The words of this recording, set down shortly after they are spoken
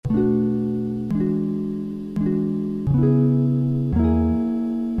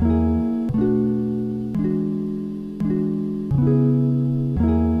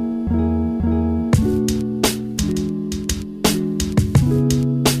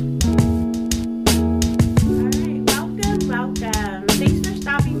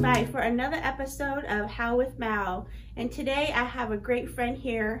another episode of How with Mal. And today I have a great friend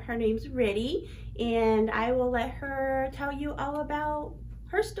here. Her name's Riddhi, and I will let her tell you all about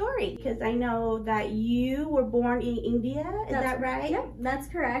her story, because I know that you were born in India. Is that right? Yep, that's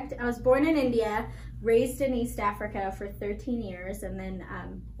correct. I was born in India, raised in East Africa for 13 years, and then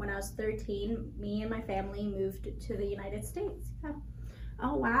when I was 13, me and my family moved to the United States. Yeah.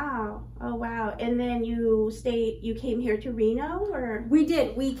 Oh wow. Oh wow. And then you came here to Reno, or? We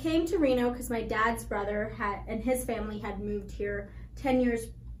did. We came to Reno because my dad's brother and his family had moved here 10 years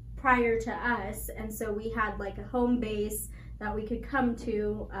prior to us, and so we had like a home base that we could come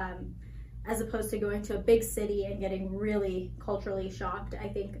to, as opposed to going to a big city and getting really culturally shocked. I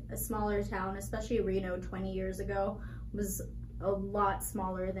think a smaller town, especially Reno 20 years ago, was a lot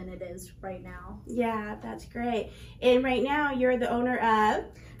smaller than it is right now. Yeah, that's great. And right now you're the owner of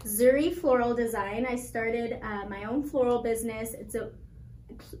Zuri Floral Design. I started my own floral business. It's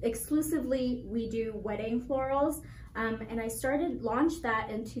exclusively we do wedding florals, and I launched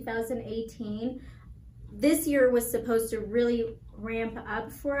that in 2018. This year was supposed to really ramp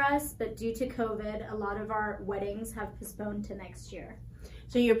up for us, but due to COVID, a lot of our weddings have postponed to next year.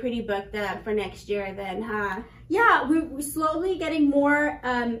 So you're pretty booked up for next year then, huh? Yeah, we're slowly getting more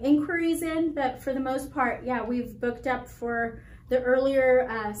inquiries in, but for the most part, yeah, we've booked up for the earlier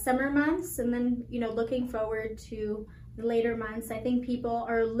summer months, and then, you know, looking forward to the later months. I think people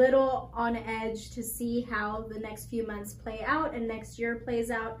are a little on edge to see how the next few months play out and next year plays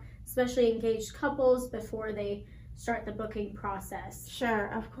out, especially engaged couples before they start the booking process.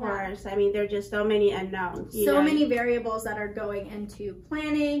 Sure, of course. Yeah. I mean, there are just so many unknowns. So many variables that are going into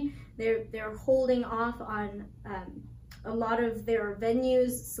planning. They're holding off on a lot of their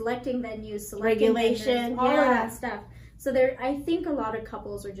venues, selecting regulation, vendors, all of that stuff. So I think a lot of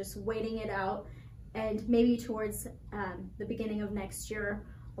couples are just waiting it out, and maybe towards the beginning of next year,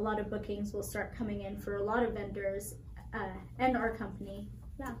 a lot of bookings will start coming in for a lot of vendors and our company.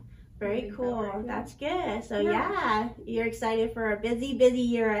 Yeah. Very cool. Yeah. That's good. So yeah, you're excited for a busy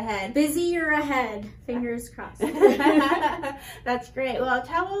year ahead. Busy year ahead. Fingers crossed. That's great. Well,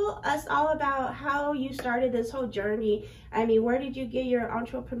 tell us all about how you started this whole journey. I mean, where did you get your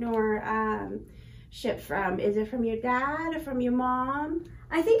entrepreneurship from? Is it from your dad or from your mom?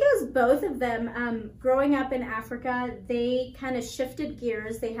 I think it was both of them. Growing up in Africa, they kind of shifted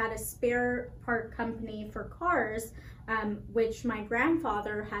gears. They had a spare part company for cars, which my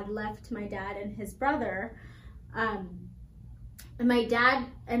grandfather had left to my dad and his brother. And my dad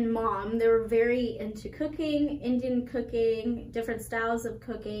and mom, they were very into cooking, Indian cooking, different styles of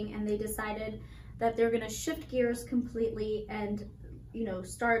cooking, and they decided that they're going to shift gears completely and, you know,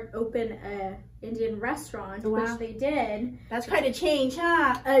 open a Indian restaurant. Wow. Which they did. That's quite a change,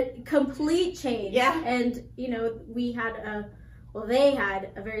 huh? A complete change. Yeah. And, you know, they had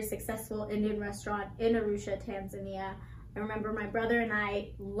a very successful Indian restaurant in Arusha, Tanzania. I remember my brother and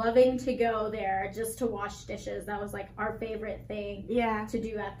I loving to go there just to wash dishes. That was like our favorite thing to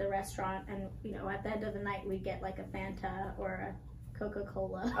do at the restaurant. And, you know, at the end of the night, we'd get like a Fanta or a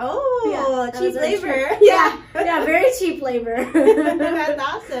Coca-Cola. Oh, yeah, cheap labor. Yeah, very cheap labor. That's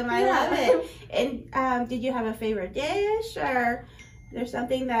awesome. I love it. And did you have a favorite dish, or there's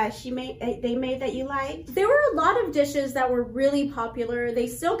something that they made that you liked? There were a lot of dishes that were really popular. They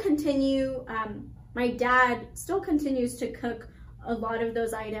still continue. My dad still continues to cook a lot of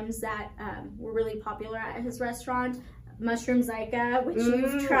those items that were really popular at his restaurant. Mushroom zaika, which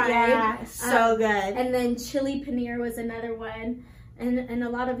you've tried. Yeah, so good. And then chili paneer was another one. And a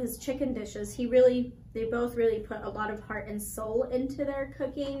lot of his chicken dishes, they both really put a lot of heart and soul into their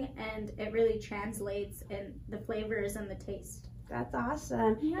cooking, and it really translates in the flavors and the taste. That's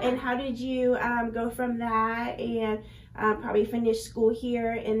awesome. Yeah. And how did you go from that and probably finish school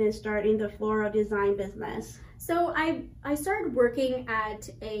here and then starting the floral design business? So I started working at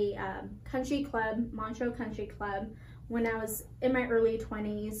a country club, Montreux Country Club, when I was in my early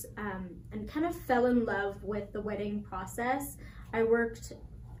 20s, and kind of fell in love with the wedding process. I worked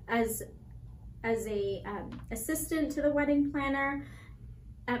as a assistant to the wedding planner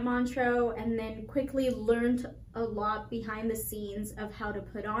at Montreux, and then quickly learned a lot behind the scenes of how to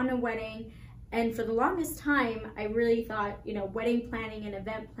put on a wedding. And for the longest time, I really thought, you know, wedding planning and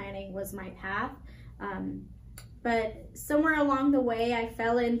event planning was my path. But somewhere along the way, I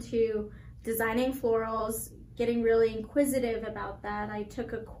fell into designing florals, getting really inquisitive about that. I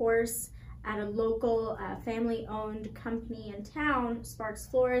took a course at a local family-owned company in town, Sparks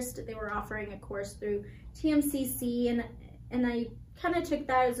Florist. They were offering a course through TMCC, and I kind of took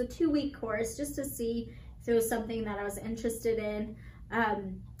that as a 2-week course just to see if it was something that I was interested in.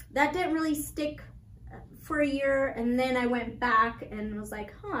 That didn't really stick for a year, and then I went back and was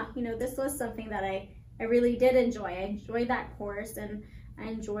like, this was something that I really did enjoy. I enjoyed that course, and I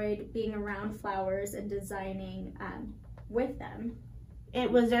enjoyed being around flowers and designing with them.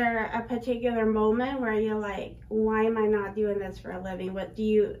 Was there a particular moment where you're like, why am I not doing this for a living? What do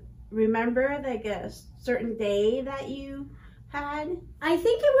you remember, like a certain day that you had? I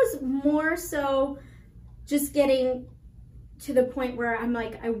think it was more so just getting to the point where I'm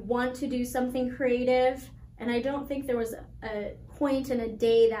like, I want to do something creative, and I don't think there was a point in a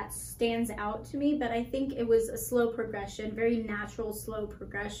day that stands out to me, but I think it was a slow progression, very natural slow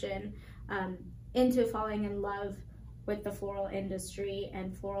progression into falling in love with the floral industry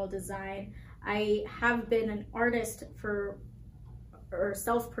and floral design. I have been an artist or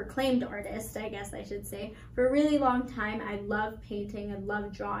self-proclaimed artist, I guess I should say, for a really long time. I love painting, I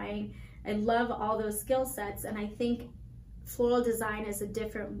love drawing, I love all those skill sets, and I think floral design is a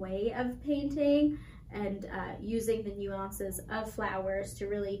different way of painting and using the nuances of flowers to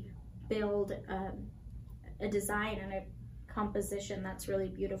really build a design and a composition that's really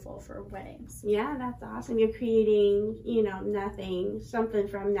beautiful for weddings. Yeah, that's awesome. You're creating, something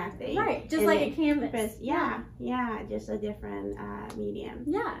from nothing. Right, just like a canvas. Yeah, just a different medium.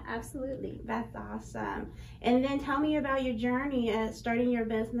 Yeah, absolutely. That's awesome. And then tell me about your journey at starting your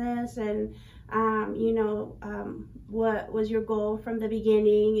business, and what was your goal from the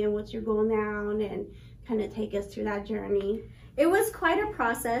beginning, and what's your goal now, and kind of take us through that journey. It was quite a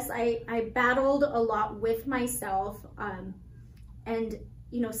process. I battled a lot with myself and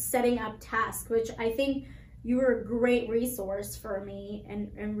setting up tasks, which I think you were a great resource for me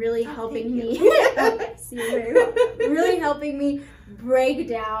and really helping me really helping me break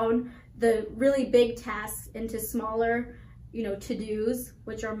down the really big tasks into smaller to-dos,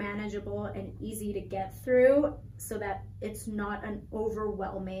 which are manageable and easy to get through, so that it's not an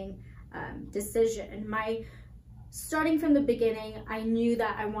overwhelming decision. Starting from the beginning, I knew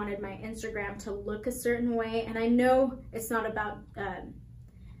that I wanted my Instagram to look a certain way, and I know it's not about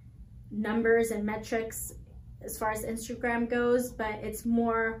numbers and metrics as far as Instagram goes, but it's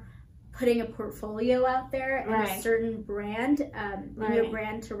more putting a portfolio out there and right. a certain brand, right. your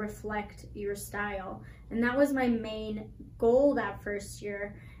brand to reflect your style. And that was my main goal that first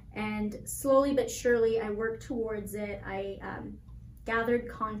year, and slowly but surely I worked towards it. I gathered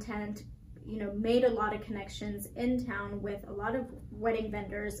content, made a lot of connections in town with a lot of wedding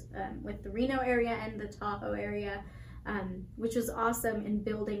vendors with the Reno area and the Tahoe area, which was awesome in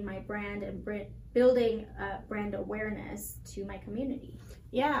building my brand and building brand awareness to my community.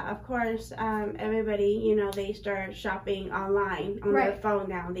 Yeah, of course. Everybody, they start shopping online on right. their phone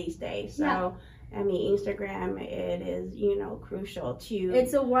now these days. So, yeah. I mean, Instagram, it is, crucial to.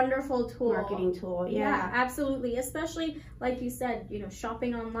 It's a wonderful tool. Marketing tool, yeah. Absolutely. Especially, like you said,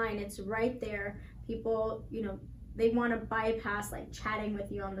 shopping online, it's right there. People, they want to bypass like chatting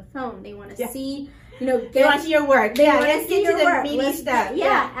with you on the phone. They want to see, they want to see your work. Let's get to the meaty stuff.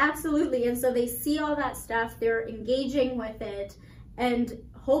 Yeah, absolutely. And so they see all that stuff. They're engaging with it, and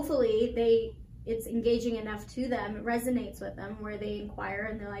hopefully it's engaging enough to them, it resonates with them, where they inquire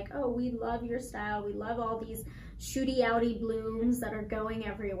and they're like, oh, we love your style. We love all these shooty outy blooms that are going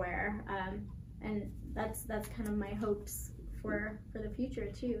everywhere. And that's kind of my hopes for the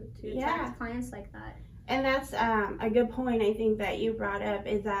future too, to attract clients like that. And that's a good point, I think, that you brought up,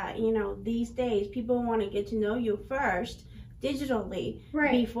 is that, these days people want to get to know you first digitally,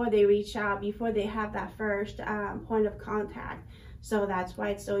 right. before they reach out, before they have that first point of contact. So that's why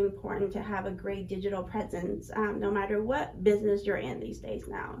it's so important to have a great digital presence, no matter what business you're in these days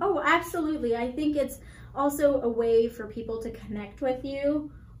now. Oh, absolutely. I think it's also a way for people to connect with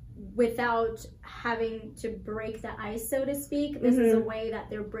you without having to break the ice, so to speak. This is a way that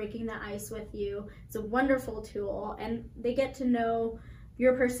they're breaking the ice with you. It's a wonderful tool, and they get to know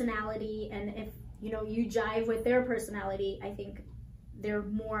your personality, and if you jive with their personality, I think they're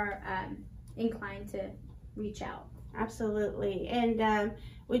more inclined to reach out. Absolutely. And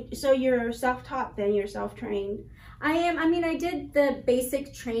so you're self-taught then, you're self-trained? I am. I mean, I did the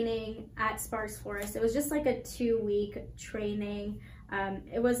basic training at Sparks Florist. It was just like a 2-week training.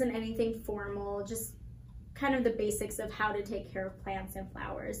 It wasn't anything formal, just kind of the basics of how to take care of plants and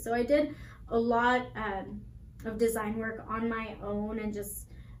flowers. So I did a lot of design work on my own, and just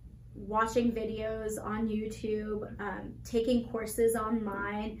watching videos on YouTube, taking courses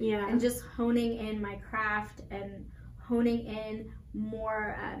online, and just honing in my craft and honing in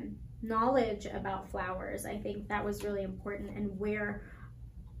more knowledge about flowers. I think that was really important, and where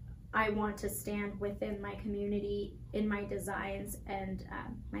I want to stand within my community, in my designs and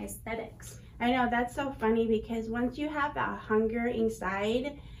my aesthetics. I know, that's so funny, because once you have that hunger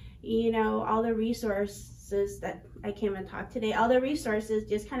inside, you know, all the resources that I came and talked today, all the resources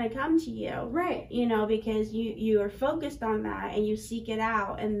just kind of come to you. Right. You know, because you are focused on that and you seek it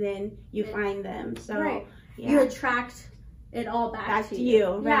out and then you find them. So right. Yeah. You attract it all back to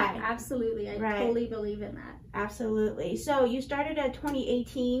you. Right. Yeah, absolutely. I totally believe in that. Absolutely. So you started at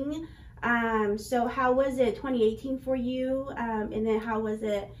 2018. So how was it 2018 for you? And then how was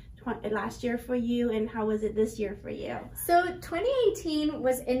it last year for you? And how was it this year for you? So 2018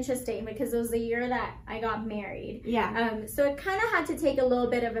 was interesting because it was the year that I got married. Yeah. So it kind of had to take a little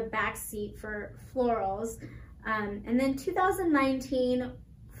bit of a backseat for florals. And then 2019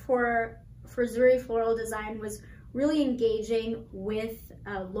 for Zuri Floral Design was really engaging with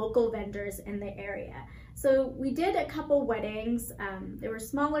local vendors in the area. So we did a couple weddings. There were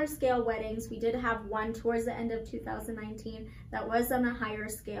smaller scale weddings. We did have one towards the end of 2019 that was on a higher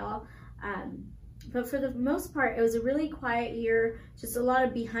scale. But for the most part, it was a really quiet year, just a lot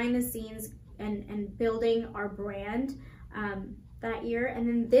of behind the scenes and building our brand that year. And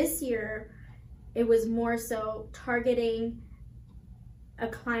then this year, it was more so targeting a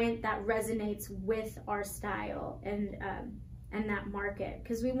client that resonates with our style and that market,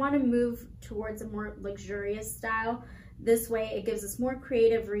 because we want to move towards a more luxurious style. This way it gives us more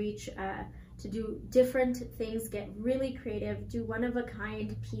creative reach to do different things, get really creative, do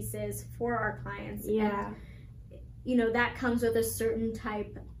one-of-a-kind pieces for our clients. Yeah. And, you know, that comes with a certain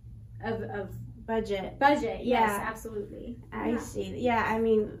type of budget. Yes, absolutely. I see. Yeah, I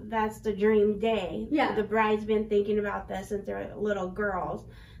mean, that's the dream day. Yeah. The bride's been thinking about this since they're little girls.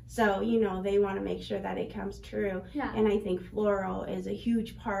 So, you know, they want to make sure that it comes true. Yeah. And I think floral is a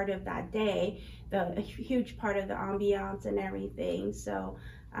huge part of that day, a huge part of the ambiance and everything. So,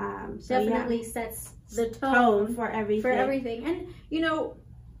 definitely sets the tone for everything. And, you know,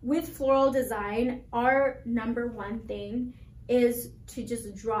 with floral design, our number one thing is to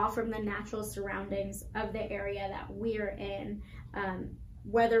just draw from the natural surroundings of the area that we're in.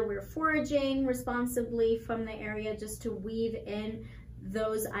 Whether we're foraging responsibly from the area, just to weave in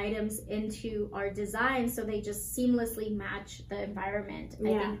those items into our design so they just seamlessly match the environment.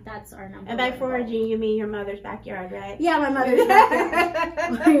 Yeah. I think that's our number And by one foraging, goal. you mean your mother's backyard, right? Yeah, my mother's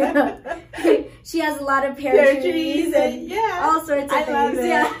backyard. She has a lot of pear trees and yeah, all sorts of I things. love it.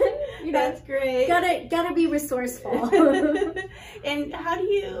 Yeah. You know, that's great. Gotta be resourceful. And how do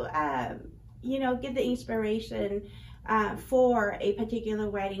you, you know, get the inspiration for a particular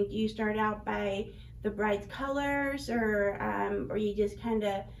wedding? Do you start out by the bride's colors, or you just kind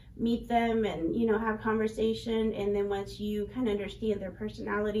of meet them and, you know, have conversation, and then once you kind of understand their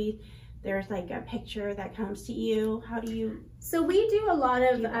personality, there's like a picture that comes to you? How do you? So we do a lot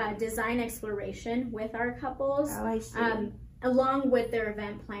of design exploration with our couples. Oh, I see. Along with their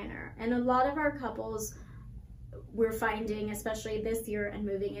event planner. And a lot of our couples, we're finding, especially this year and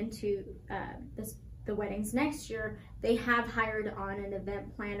moving into the weddings next year, they have hired on an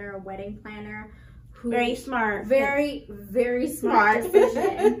event planner, a wedding planner. Very smart. Very, very smart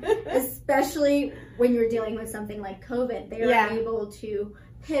decision. Especially when you're dealing with something like COVID. They are able to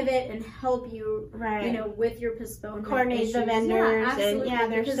pivot and help you, you know, with your postponement coordinate issues. the vendors. Yeah,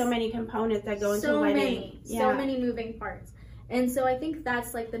 and there's so many components that go into a wedding. So many moving parts. And so I think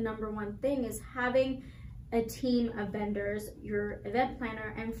that's like the number one thing, is having a team of vendors. Your event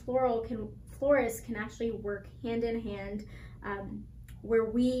planner and florist can actually work hand in hand, where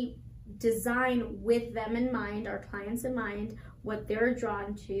we design with them in mind, our clients in mind, what they're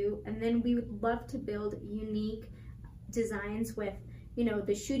drawn to, and then we would love to build unique designs with, you know,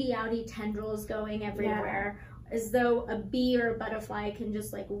 the shooty outy tendrils going everywhere, as though a bee or a butterfly can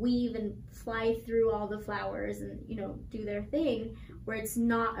just like weave and fly through all the flowers and, you know, do their thing, where it's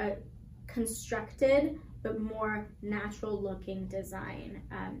not a constructed but more natural looking design.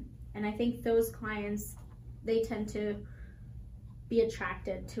 And I think those clients, they tend to be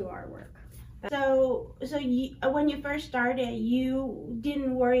attracted to our work. So you, when you first started, you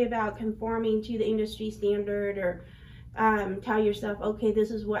didn't worry about conforming to the industry standard, or tell yourself, okay, this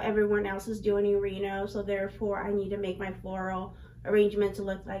is what everyone else is doing in Reno, so therefore I need to make my floral arrangement to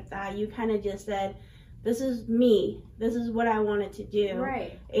look like that. You kind of just said, this is me, this is what I wanted to do,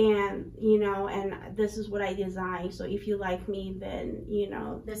 right? And, you know, and this is what I designed, so if you like me, then, you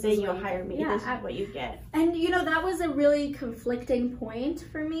know, then you'll hire me. This is what you get. And, you know, that was a really conflicting point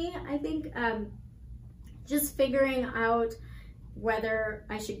for me. I think just figuring out whether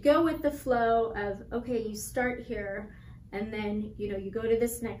I should go with the flow of, okay, you start here, and then, you know, you go to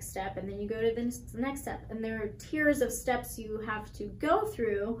this next step, and then you go to the next step, and there are tiers of steps you have to go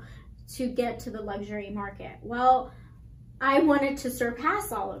through to get to the luxury market. Well, I wanted to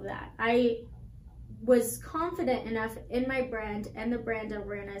surpass all of that. I was confident enough in my brand and the brand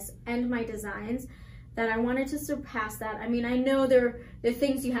awareness and my designs that I wanted to surpass that. I mean, I know there are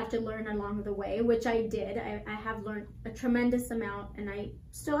things you have to learn along the way, which I did. I have learned a tremendous amount, and I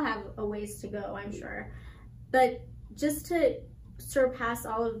still have a ways to go, I'm sure. But just to surpass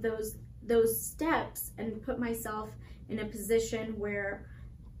all of those steps and put myself in a position where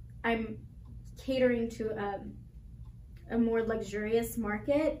I'm catering to a more luxurious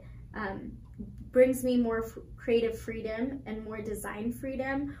market, brings me more creative freedom and more design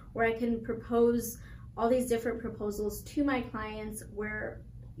freedom, where I can propose all these different proposals to my clients where,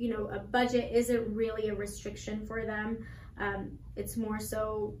 you know, a budget isn't really a restriction for them. It's more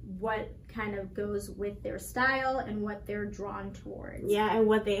so what kind of goes with their style and what they're drawn towards. Yeah, and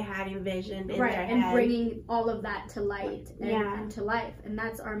what they had envisioned in right, their and head. Bringing all of that to light and to life, and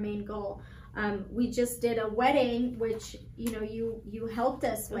that's our main goal. We just did a wedding, which, you know, you helped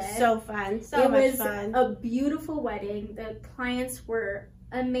us with. It was so fun, so much fun. It was a beautiful wedding. The clients were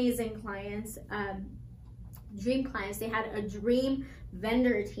amazing clients, dream clients. They had a dream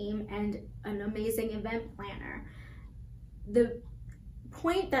vendor team and an amazing event planner. The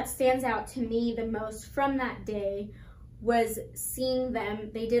point that stands out to me the most from that day was seeing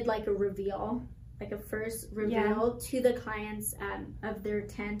them. They did like a reveal, like a first reveal to the clients of their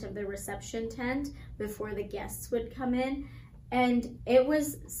tent, of their reception tent, before the guests would come in. And it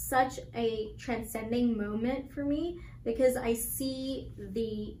was such a transcending moment for me, because I see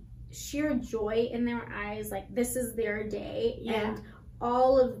the sheer joy in their eyes, like this is their day, and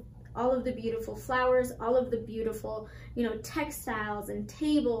all of the beautiful flowers, all of the beautiful, you know, textiles and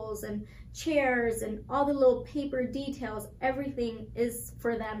tables and chairs and all the little paper details, everything is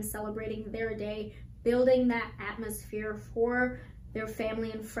for them, celebrating their day, building that atmosphere for their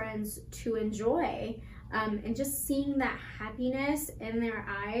family and friends to enjoy, and just seeing that happiness in their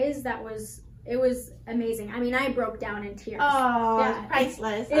eyes, it was amazing. I mean, I broke down in tears. Oh, yeah,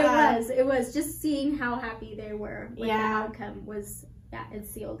 priceless. It was just seeing how happy they were with the outcome was. Yeah, it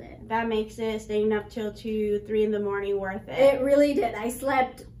sealed it. That makes it staying up till 2, 3 in the morning worth it. It really did. I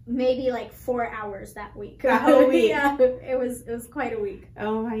slept maybe like 4 hours that week. That whole week. Yeah, it was quite a week.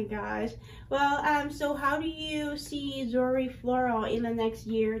 Oh my gosh. Well, so how do you see Zori Floral in the next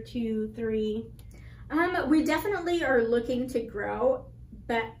year, 2, 3? We definitely are looking to grow,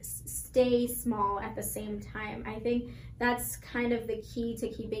 but stay small at the same time. I think that's kind of the key to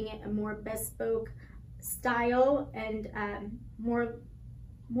keeping it a more bespoke style and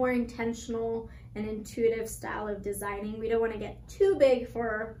more intentional and intuitive style of designing. We don't want to get too big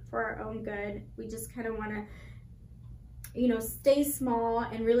for our own good. We just kind of want to, you know, stay small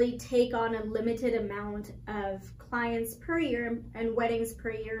and really take on a limited amount of clients per year and weddings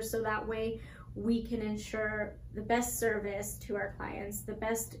per year, so that way we can ensure the best service to our clients, the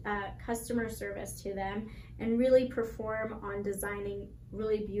best customer service to them, and really perform on designing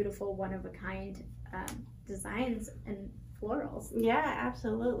really beautiful, one-of-a-kind designs and florals. Yeah,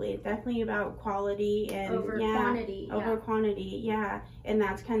 absolutely. Definitely about quality and over quantity. Over quantity, and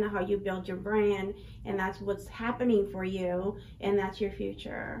that's kind of how you build your brand, and that's what's happening for you, and that's your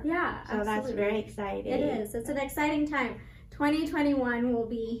future. Yeah, so absolutely. That's very exciting. It is. It's an exciting time. 2021 will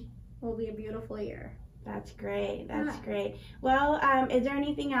be a beautiful year. That's great. That's great. Well, is there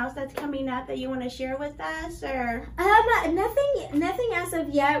anything else that's coming up that you want to share with us, or? Nothing as of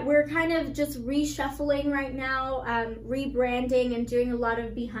yet. We're kind of just reshuffling right now, rebranding and doing a lot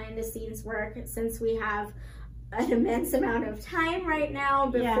of behind the scenes work, since we have an immense amount of time right now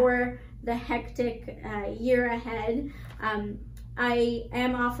before the hectic year ahead. I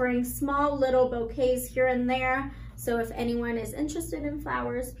am offering small little bouquets here and there. So if anyone is interested in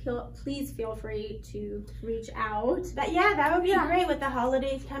flowers, please feel free to reach out. That would be great with the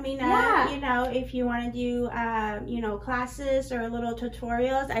holidays coming up. You know, if you want to do, you know, classes or little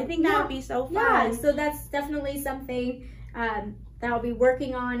tutorials, I think that would be so fun. Yeah, so that's definitely something that I'll be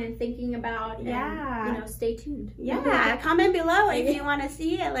working on and thinking about. And, you know, stay tuned. Yeah, comment below if you want to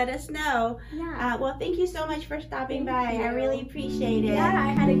see it. Let us know. Well, thank you so much for stopping by. I really appreciate it. Yeah, I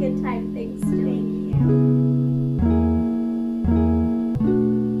had a good time. Thanks, Julie.